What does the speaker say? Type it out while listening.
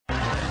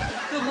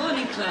Good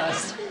morning,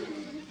 class.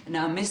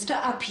 Now, Mr.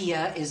 Up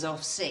here is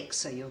off sick,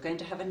 so you're going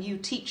to have a new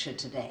teacher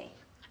today.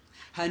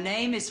 Her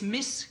name is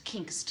Miss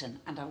Kingston,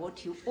 and I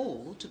want you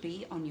all to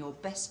be on your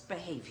best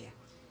behaviour.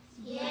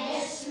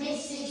 Yes,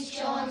 Mrs.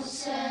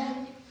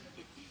 Johnson.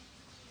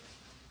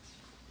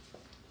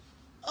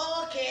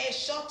 Okay,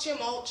 shut your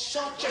mouth,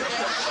 shut your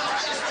mouth,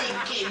 shut your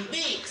stinking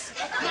beaks.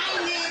 My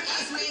name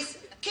is Miss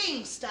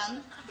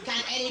Kingston.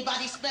 Can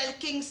anybody spell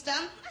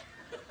Kingston?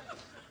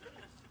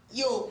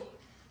 You.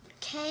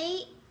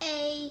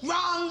 K-A...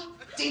 Wrong.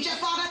 Did your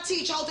father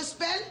teach how to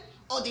spell?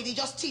 Or did he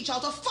just teach how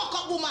to fuck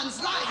up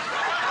woman's life?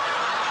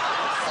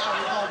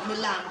 Sorry about my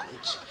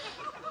language.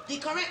 The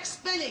correct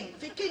spelling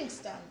for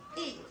Kingston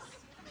is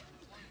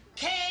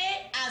K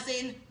as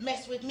in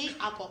mess with me,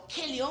 I go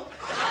kill you.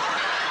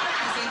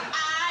 As in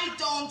I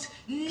don't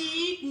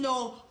need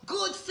no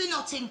good for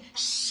nothing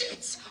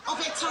shit of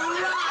a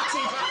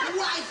taranted,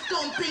 wife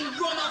dumping,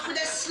 run off with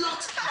a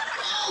slut,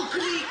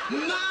 ugly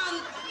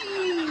man.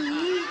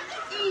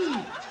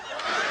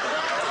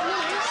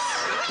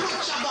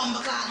 Put your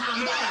bumbleclad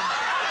hand down.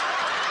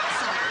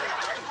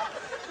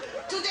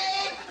 So,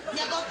 today,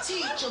 you're going to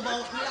teach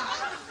about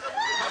life.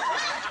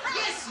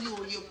 Yes,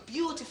 you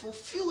beautiful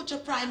future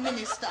Prime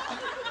Minister.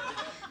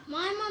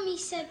 My mummy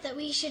said that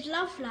we should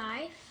love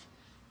life.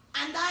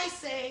 And I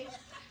say,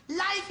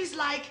 life is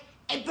like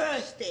a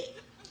birthday.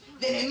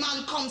 Then a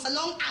man comes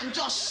along and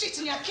just shit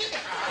in your kidney.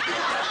 I'm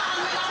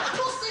a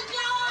pussy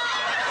clown.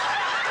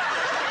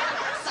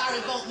 Sorry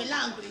about my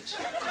language.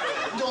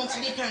 Don't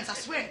tell your parents I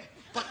swear.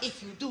 But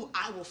if you do,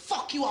 I will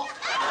fuck you up.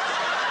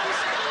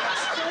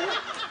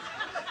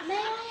 May I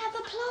have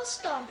a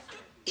plaster?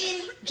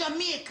 In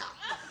Jamaica,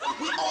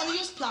 we only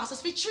use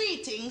plasters for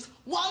 3 things.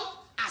 1,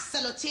 as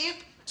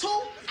sellotape. 2,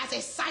 as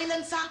a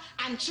silencer.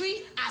 And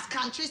 3, as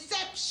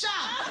contraception.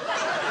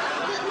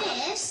 But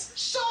miss...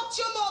 Shut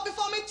your mouth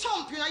before me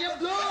thump you in your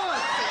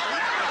blood.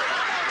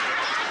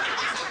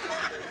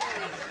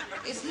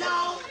 It's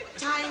now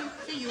time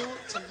for you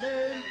to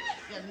learn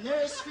your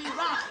nursery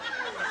rhyme.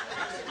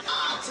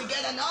 All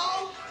together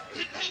now.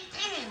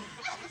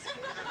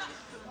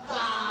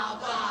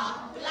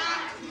 Baba,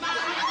 black man,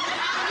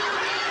 how you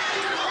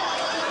really know?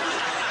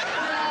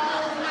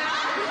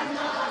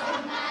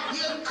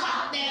 You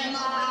cut them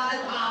all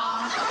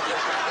off.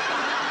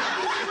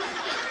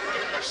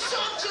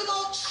 Shut your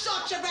mouth,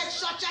 shut your breath,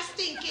 shut your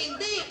stinking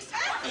beaks.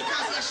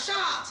 Because you're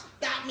short,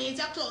 that means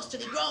you're close to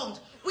the ground,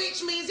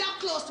 which means you're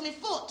close to my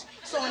foot.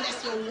 So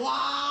unless you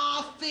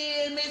want to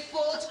feel me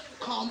foot,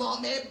 come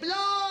on me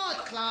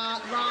blood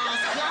clot, Ross,